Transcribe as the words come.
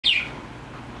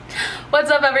What's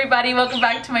up everybody? Welcome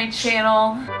back to my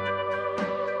channel.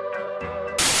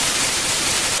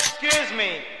 Excuse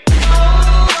me.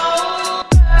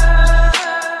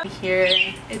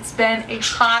 Here. It's been a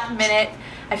hot minute.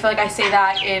 I feel like I say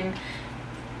that in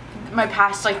my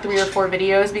past like 3 or 4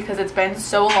 videos because it's been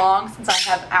so long since I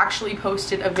have actually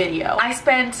posted a video. I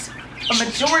spent a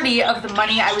majority of the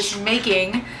money I was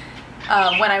making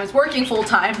when I was working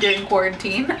full-time during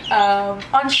quarantine on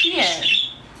Shein.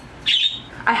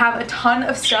 I have a ton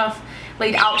of stuff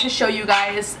laid out to show you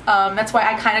guys. That's why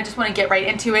I kind of just want to get right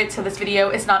into it so this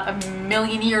video is not a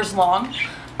million years long.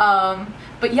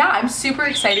 But yeah, I'm super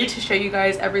excited to show you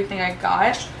guys everything I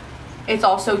got. It's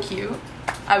all so cute.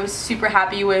 I was super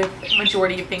happy with the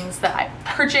majority of things that I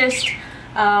purchased.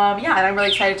 Yeah, and I'm really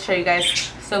excited to show you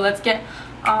guys. So let's get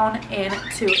on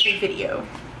into the video.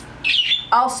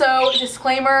 Also,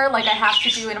 disclaimer, like I have to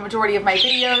do in a majority of my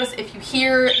videos, if you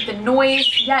hear the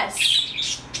noise, yes,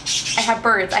 I have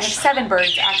birds. I have 7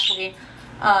 birds actually.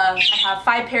 I have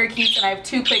 5 parakeets and I have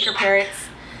 2 Quaker parrots.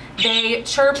 They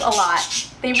chirp a lot.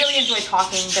 They really enjoy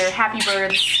talking. They're happy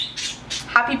birds.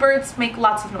 Happy birds make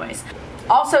lots of noise.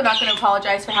 Also not going to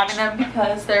apologize for having them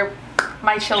because they're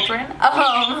my children.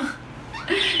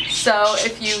 So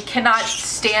if you cannot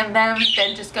stand them,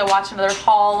 then just go watch another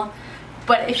haul.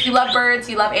 But if you love birds,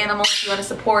 you love animals, you want to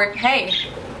support, hey,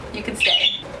 you can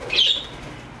stay.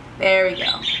 There we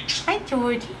go. Hi,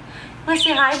 Georgie. Want to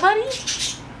say hi, buddy?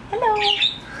 Hello.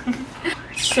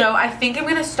 So I think I'm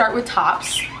going to start with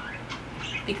tops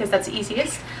because that's the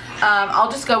easiest.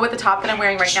 I'll just go with the top that I'm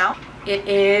wearing right now. It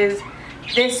is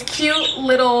this cute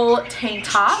little tank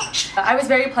top. I was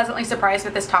very pleasantly surprised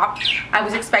with this top. I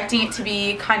was expecting it to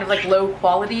be kind of like low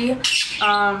quality,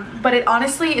 but it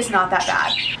honestly is not that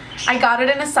bad. I got it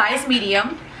in a size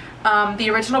medium. The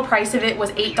original price of it was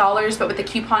 $8, but with the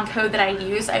coupon code that I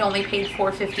used, I only paid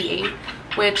 $4.58,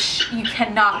 which you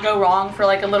cannot go wrong for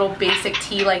like a little basic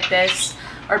tee like this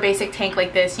or basic tank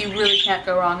like this. You really can't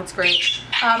go wrong. It's great.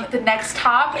 The next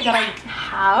top that I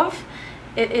have,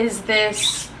 it is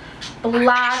this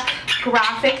black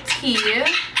graphic tee.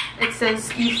 It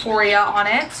says Euphoria on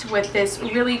it with this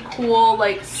really cool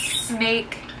like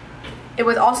snake. It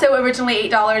was also originally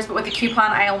 $8, but with the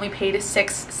coupon I only paid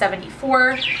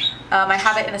 $6.74. I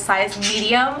have it in a size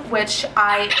medium, which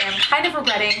I am kind of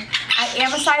regretting. I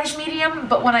am a size medium,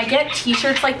 but when I get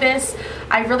t-shirts like this,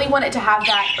 I really want it to have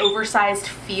that oversized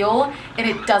feel, and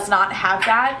it does not have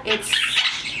that. It's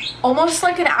almost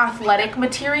like an athletic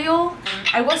material.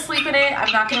 I will sleep in it.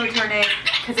 I'm not going to return it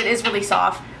because it is really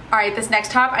soft. Alright, this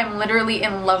next top I'm literally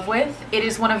in love with. It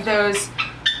is one of those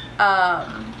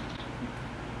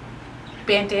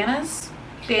bandanas?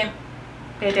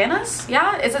 Bandanas?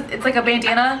 Yeah, it's like a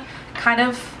bandana, kind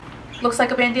of looks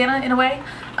like a bandana in a way.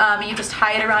 You just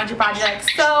tie it around your body like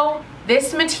so.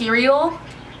 This material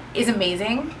is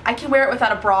amazing. I can wear it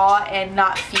without a bra and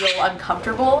not feel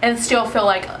uncomfortable and still feel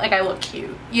like I look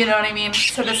cute. You know what I mean?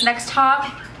 So this next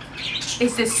top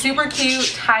is this super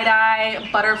cute tie-dye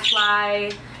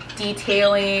butterfly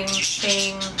detailing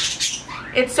thing.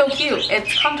 It's so cute.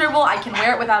 It's comfortable. I can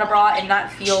wear it without a bra and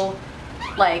not feel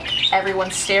like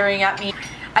everyone's staring at me.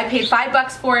 I paid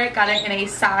 $5 for it, got it in a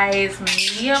size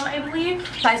medium, I believe.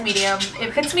 Size medium.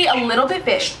 It fits me a little bit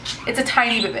big. It's a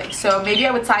tiny bit big, so maybe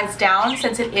I would size down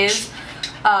since it is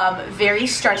very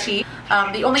stretchy.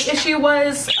 The only issue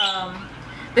was,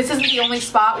 this isn't the only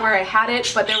spot where I had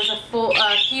it, but there was a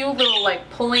few little like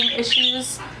pulling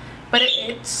issues, but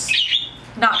it's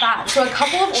not bad. So a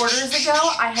couple of orders ago,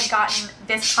 I had gotten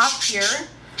this top here.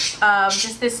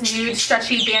 Just this nude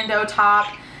stretchy bandeau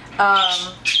top,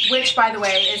 which by the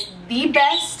way is the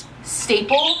best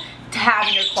staple to have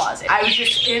in your closet. I was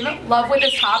just in love with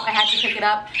this top. I had to pick it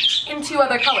up in 2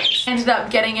 other colors. Ended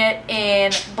up getting it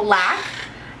in black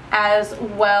as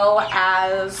well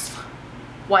as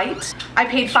white. I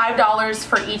paid $5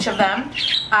 for each of them.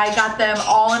 I got them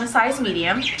all in a size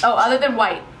medium. Oh, other than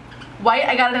white. White,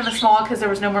 I got it in a small because there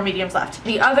was no more mediums left.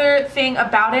 The other thing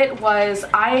about it was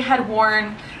I had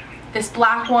worn this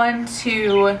black one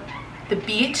to the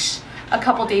beach a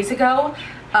couple days ago,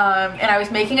 and I was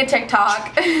making a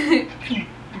TikTok.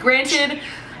 Granted,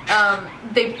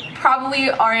 they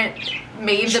probably aren't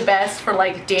made the best for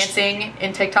like dancing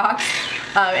in TikToks,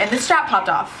 and the strap popped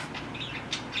off.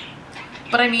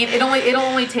 But I mean, it'll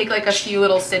only take like a few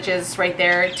little stitches right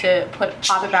there to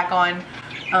pop it back on.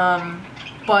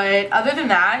 But other than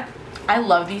that, I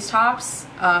love these tops.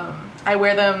 I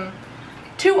wear them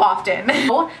too often.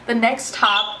 The next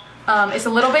top is a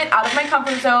little bit out of my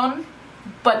comfort zone,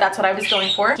 but that's what I was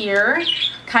going for. Here,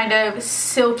 kind of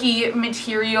silky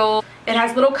material. It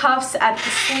has little cuffs at the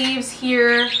sleeves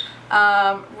here.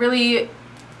 Really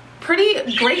pretty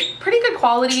good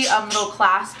quality little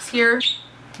clasps here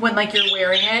when like you're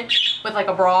wearing it with like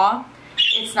a bra.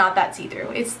 It's not that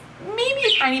see-through. It's maybe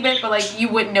a tiny bit, but like you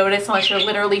wouldn't notice unless you're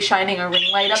literally shining a ring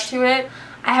light up to it.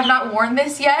 I have not worn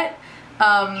this yet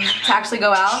to actually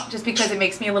go out, just because it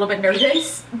makes me a little bit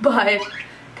nervous, but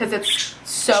because it's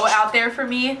so out there for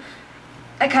me.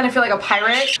 I kind of feel like a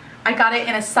pirate. I got it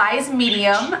in a size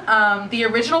medium. The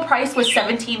original price was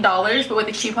 $17, but with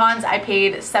the coupons I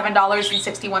paid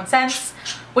 $7.61,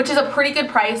 which is a pretty good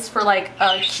price for like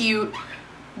a cute,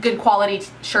 good quality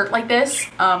shirt like this,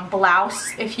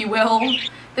 blouse if you will.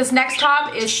 This next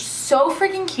top is so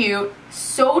freaking cute,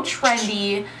 so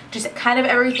trendy, just kind of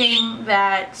everything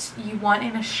that you want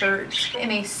in a shirt,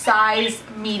 in a size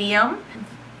medium.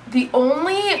 The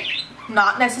only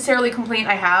not necessarily complaint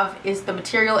I have is the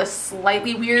material is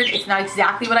slightly weird. It's not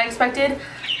exactly what I expected,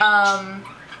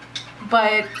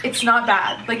 but it's not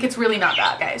bad. Like, it's really not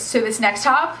bad, guys. So this next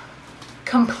top,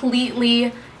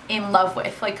 completely in love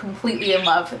with, like completely in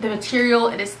love. The material,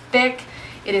 it is thick,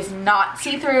 it is not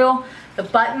see-through. The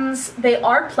buttons, they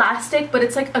are plastic, but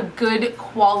it's like a good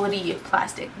quality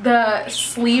plastic. The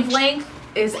sleeve length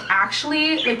is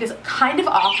actually like this kind of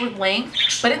awkward length,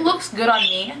 but it looks good on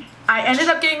me. I ended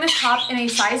up getting this top in a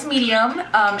size medium.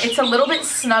 It's a little bit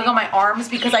snug on my arms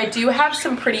because I do have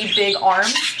some pretty big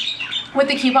arms. With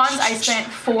the coupons, I spent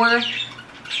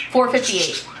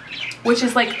 $4.58, which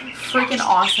is like freaking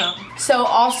awesome. So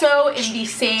also in the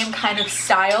same kind of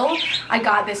style, I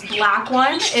got this black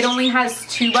one. It only has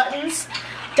 2 buttons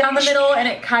down the middle and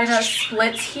it kind of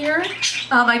splits here.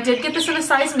 I did get this in a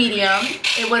size medium.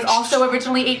 It was also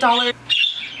originally $8,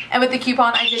 and with the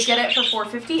coupon I did get it for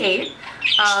 $4.58.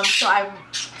 So I'm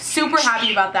super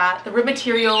happy about that. The rib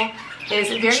material is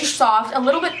very soft, a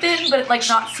little bit thin, but like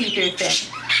not see-through thin.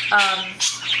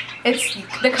 It's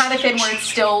the kind of thin where it's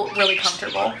still really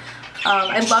comfortable.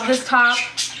 I love this top.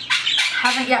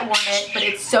 Haven't yet worn it, but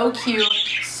it's so cute.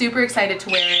 Super excited to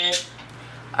wear it.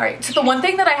 Alright, so the one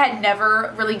thing that I had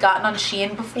never really gotten on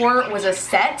Shein before was a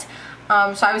set.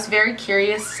 So I was very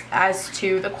curious as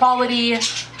to the quality,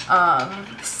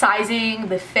 sizing,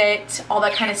 the fit, all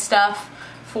that kind of stuff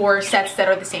for sets that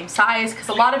are the same size, because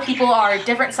a lot of people are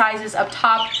different sizes up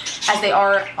top as they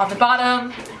are on the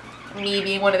bottom, me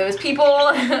being one of those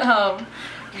people.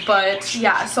 But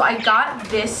yeah, so I got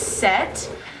this set,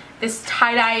 this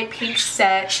tie-dye pink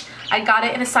set. I got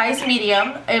it in a size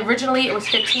medium. Originally it was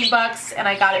 15 bucks and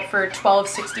I got it for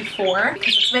 $12.64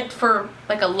 because it's meant for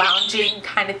like a lounging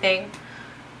kind of thing.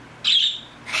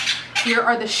 Here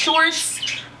are the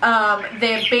shorts.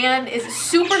 The band is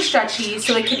super stretchy,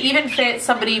 so it can even fit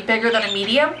somebody bigger than a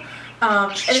medium.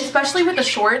 And especially with the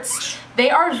shorts, they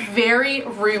are very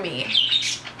roomy.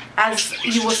 As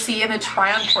you will see in the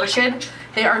try-on portion,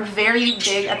 they are very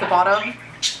big at the bottom.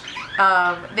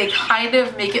 They kind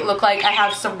of make it look like I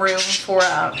have some room for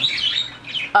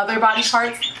other body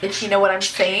parts, if you know what I'm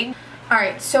saying.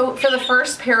 Alright, so for the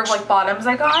first pair of like bottoms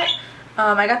I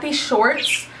got these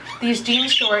shorts, these jean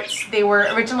shorts. They were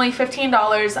originally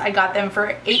 $15. I got them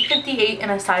for $8.58 in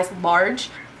a size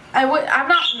large. I'm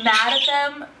not mad at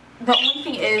them. The only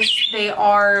thing is they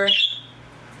are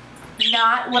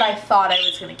not what I thought I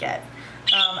was going to get.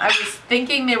 I was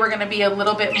thinking they were going to be a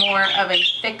little bit more of a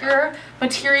thicker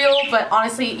material, but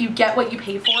honestly, you get what you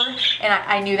pay for, and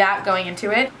I knew that going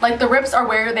into it. Like, the rips are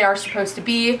where they are supposed to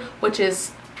be, which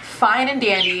is fine and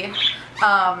dandy.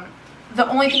 The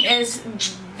only thing is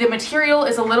the material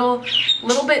is a little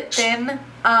bit thin.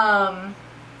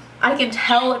 I can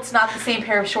tell it's not the same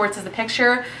pair of shorts as the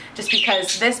picture, just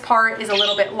because this part is a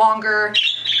little bit longer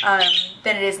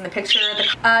than it is in the picture.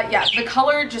 Yeah, the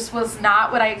color just was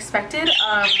not what I expected.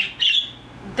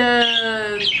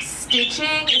 The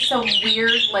stitching is some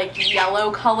weird like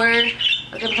yellow color.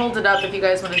 I can hold it up if you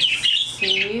guys want to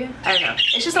see. I don't know.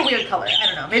 It's just a weird color. I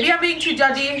don't know. Maybe I'm being too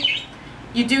judgy.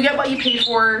 You do get what you pay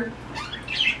for.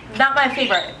 Not my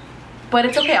favorite, but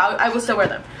it's okay. I will still wear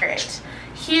them. All right,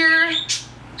 here.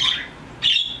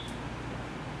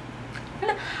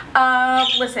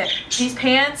 Listen, these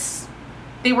pants,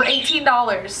 they were $18.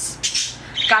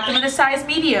 Got them in a size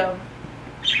medium,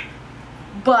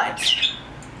 but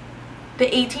the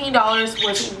 $18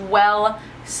 was well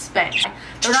spent.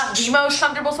 They're not the most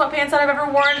comfortable sweatpants that I've ever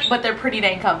worn, but they're pretty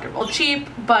dang comfortable. Cheap,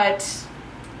 but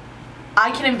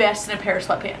I can invest in a pair of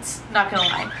sweatpants, not gonna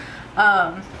lie.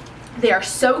 They are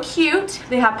so cute.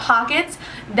 They have pockets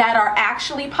that are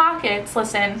actually pockets.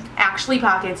 Listen, actually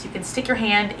pockets. You can stick your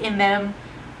hand in them.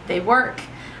 They work.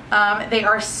 They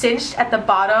are cinched at the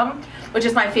bottom, which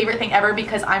is my favorite thing ever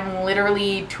because I'm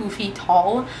literally 2 feet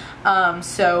tall.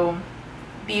 So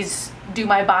these do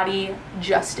my body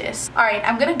justice. All right,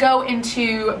 I'm gonna go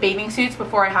into bathing suits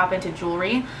before I hop into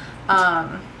jewelry,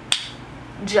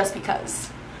 just because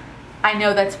I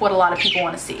know that's what a lot of people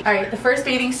want to see. All right, the first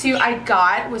bathing suit I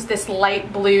got was this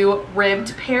light blue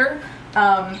ribbed pair.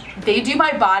 They do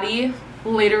my body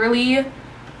literally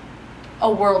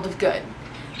a world of good.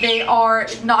 They are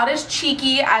not as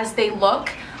cheeky as they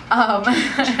look,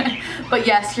 but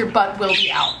yes, your butt will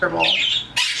be out.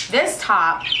 This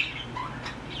top,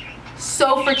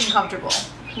 so freaking comfortable.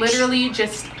 Literally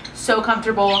just so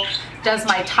comfortable. Does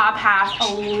my top half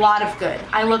a lot of good.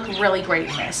 I look really great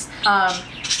in this.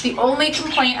 The only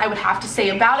complaint I would have to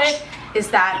say about it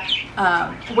is that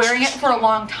wearing it for a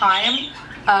long time,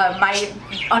 my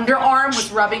underarm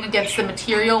was rubbing against the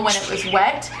material when it was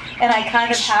wet, and I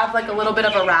kind of have like a little bit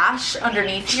of a rash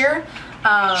underneath here.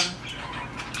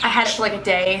 I had it for like a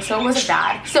day, so it wasn't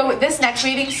bad. So this next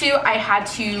bathing suit, I had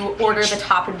to order the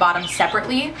top and bottom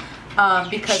separately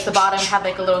because the bottom had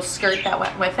like a little skirt that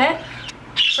went with it.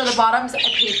 For the bottoms, I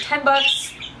paid 10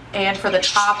 bucks, and for the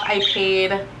top, I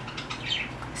paid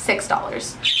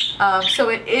 $6. So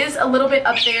it is a little bit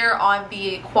up there on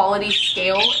the quality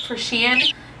scale for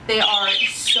Shein. They are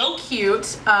so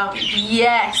cute.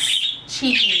 Yes,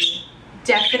 cheeky.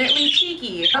 Definitely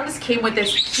cheeky. This came with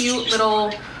this cute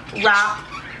little wrap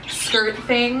skirt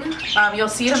thing. You'll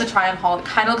see it in the try-on haul. It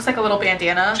kind of looks like a little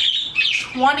bandana.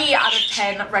 20 out of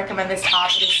 10 recommend this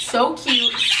top. It is so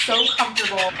cute, so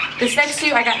comfortable. This next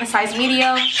suit I got in a size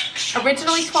medium.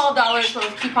 Originally $12, but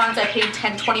with coupons I paid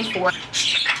 $10.24,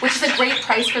 which is a great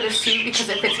price for this suit because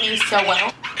it fits me so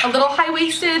well. A little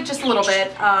high-waisted, just a little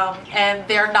bit, and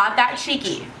they're not that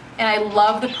cheeky. And I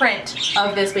love the print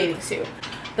of this bathing suit.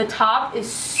 The top is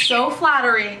so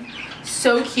flattering,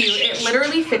 so cute. It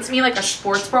literally fits me like a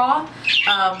sports bra,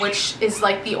 which is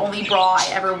like the only bra I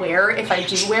ever wear if I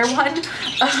do wear one.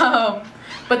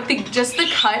 But just the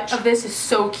cut of this is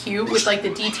so cute with like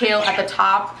the detail at the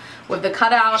top with the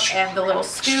cutout and the little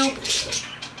scoop.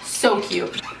 So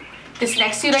cute. This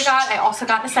next suit I also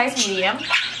got in a size medium.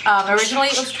 Originally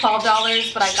it was $12,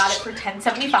 but I got it for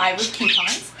 $10.75 with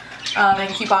coupons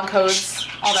and coupon codes,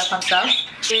 all that fun stuff.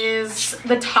 Is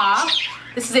the top.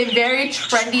 This is a very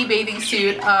trendy bathing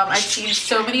suit. I've seen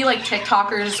so many like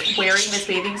TikTokers wearing this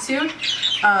bathing suit.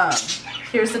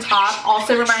 Here's the top.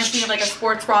 Also reminds me of like a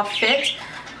sports bra fit.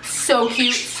 So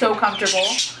cute, so comfortable.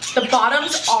 The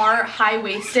bottoms are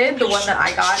high-waisted, the one that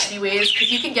I got anyways,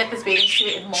 because you can get this bathing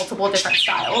suit in multiple different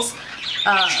styles.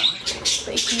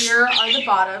 But here are the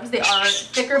bottoms. They are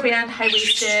thicker band,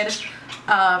 high-waisted.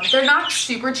 They're not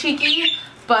super cheeky,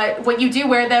 but when you do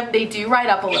wear them, they do ride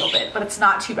up a little bit, but it's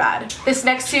not too bad. This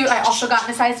next suit I also got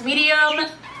in a size medium.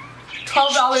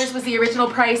 $12 was the original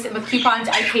price, and with coupons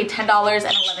I paid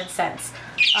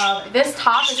 $10.11. This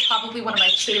top is probably one of my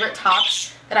favorite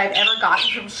tops that I've ever gotten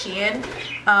from Shein.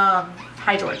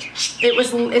 Hi George.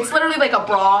 It's literally like a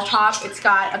bra top. It's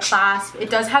got a clasp. It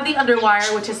does have the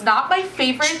underwire, which is not my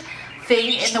favorite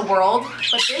thing in the world,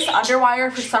 but this underwire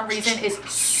for some reason is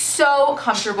so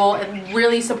comfortable and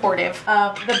really supportive.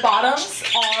 The bottoms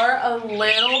are a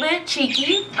little bit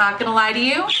cheeky, not gonna lie to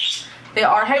you. They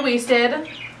are high-waisted.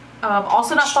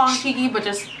 Also not thong cheeky, but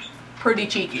just pretty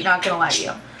cheeky, not gonna lie to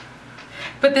you.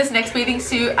 But this next bathing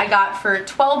suit I got for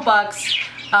 12 bucks.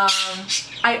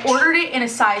 I ordered it in a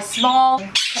size small,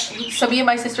 so me and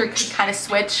my sister could kind of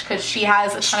switch because she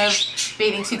has a ton of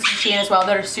bathing suits from Shein as well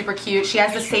that are super cute. She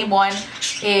has the same one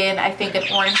in, I think, an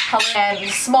orange color, and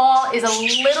small is a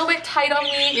little bit tight on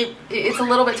me. It's a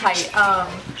little bit tight,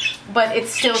 but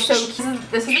it's still so cute.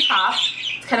 This is the top.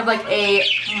 It's kind of like a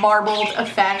marbled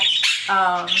effect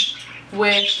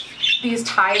with these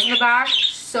ties in the back.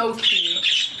 So cute.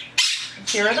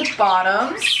 Here are the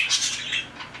bottoms.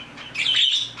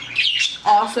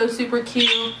 Also super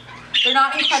cute. They're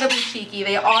not incredibly cheeky.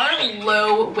 They are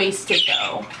low-waisted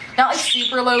though. Not like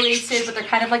super low-waisted, but they're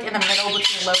kind of like in the middle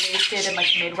between low-waisted and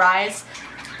like mid-rise.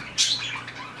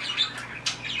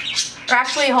 Or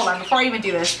actually, hold on, before I even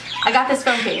do this, I got this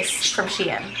phone case from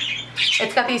Shein.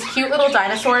 It's got these cute little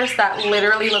dinosaurs that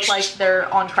literally look like they're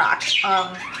on crack.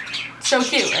 So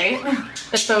cute, right?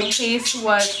 The phone case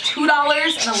was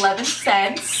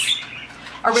 $2.11.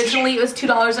 Originally it was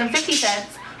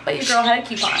 $2.50. But your girl had a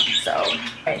coupon, so.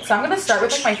 Alright, so I'm gonna start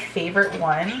with like my favorite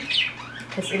one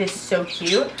because it is so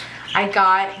cute. I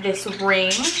got this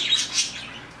ring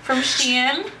from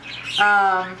Shein,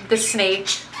 the snake.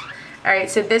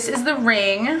 Alright, so this is the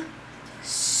ring.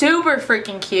 Super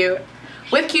freaking cute.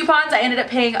 With coupons, I ended up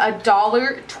paying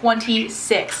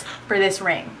 $1.26 for this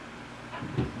ring.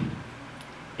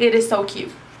 It is so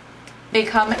cute. They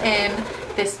come in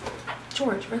this,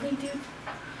 George, really, dude?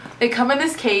 They come in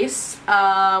this case,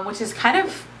 which is kind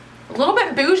of a little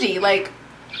bit bougie. Like,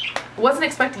 wasn't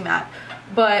expecting that.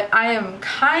 But I am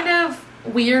kind of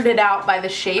weirded out by the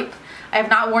shape. I have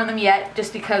not worn them yet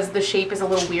just because the shape is a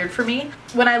little weird for me.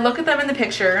 When I look at them in the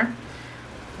picture,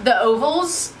 the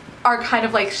ovals are kind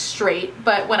of like straight,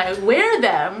 but when I wear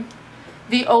them,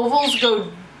 the ovals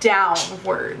go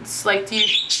downwards. Like, do you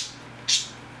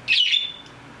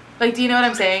know what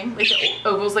I'm saying? Like the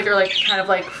ovals like are like kind of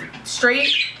like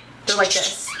straight. They're like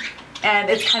this, and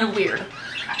it's kind of weird.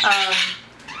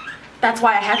 That's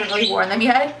why I haven't really worn them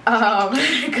yet,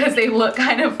 because they look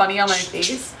kind of funny on my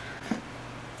face.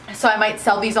 So I might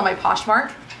sell these on my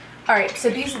Poshmark. All right, so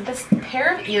this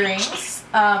pair of earrings,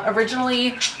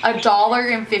 originally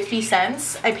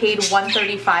 $1.50. I paid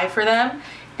 $1.35 for them.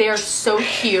 They are so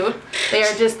cute. They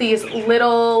are just these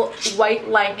little white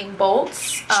lightning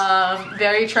bolts.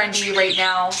 Very trendy right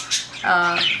now,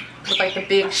 with like the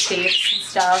big shapes and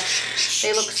stuff.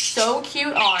 They look so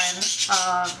cute on.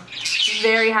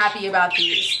 Very happy about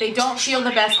these. They don't feel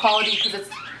the best quality because it's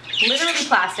literally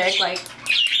plastic, like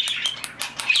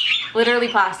literally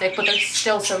plastic, but they're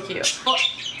still so cute. Well,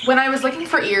 when I was looking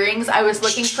for earrings, I was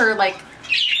looking for like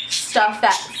stuff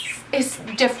that is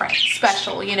different,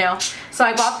 special, you know? So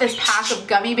I bought this pack of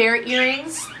gummy bear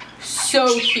earrings.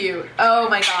 So cute. Oh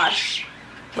my gosh.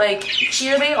 Like,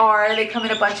 here they are. They come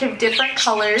in a bunch of different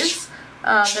colors.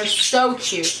 They're so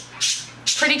cute.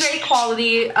 Pretty great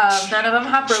quality. None of them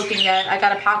have broken yet. I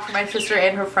got a pack for my sister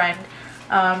and her friend.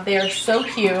 They are so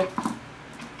cute.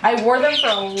 I wore them for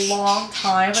a long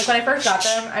time. Like, when I first got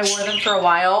them, I wore them for a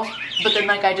while. But then,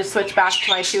 like, I just switched back to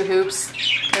my 2 hoops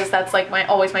because that's, like,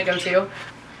 always my go-to.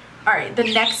 Alright, the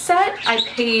next set, I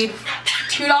paid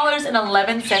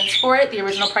 $2.11 for it. The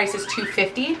original price is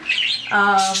 $2.50.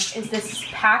 Is this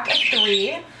pack of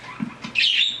 3.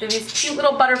 They're these cute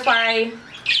little butterfly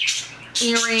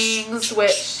earrings,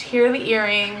 which, here are the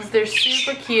earrings. They're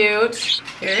super cute.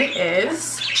 Here it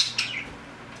is.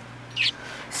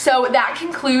 So that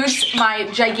concludes my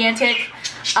gigantic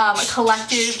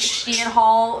collective Shein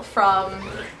haul from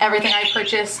everything I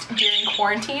purchased during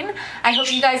quarantine. I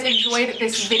hope you guys enjoyed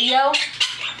this video.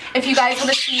 If you guys want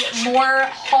to see more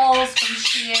hauls from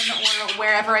Shein or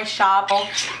wherever I shop, go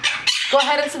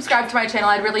ahead and subscribe to my channel.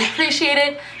 I'd really appreciate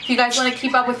it. If you guys want to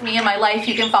keep up with me and my life,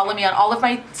 you can follow me on all of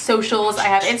my socials. I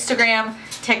have Instagram,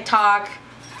 TikTok.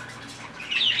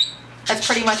 That's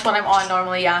pretty much what I'm on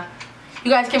normally, yeah. You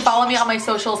guys can follow me on my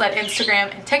socials at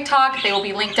Instagram and TikTok. They will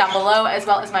be linked down below, as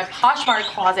well as my Poshmark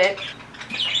closet.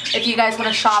 If you guys want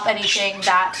to shop anything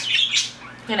that,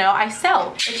 you know, I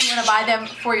sell. If you want to buy them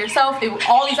for yourself,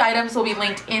 all these items will be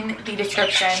linked in the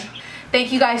description.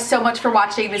 Thank you guys so much for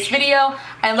watching this video.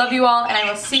 I love you all, and I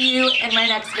will see you in my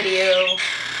next video.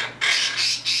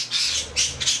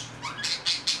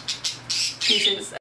 Peace.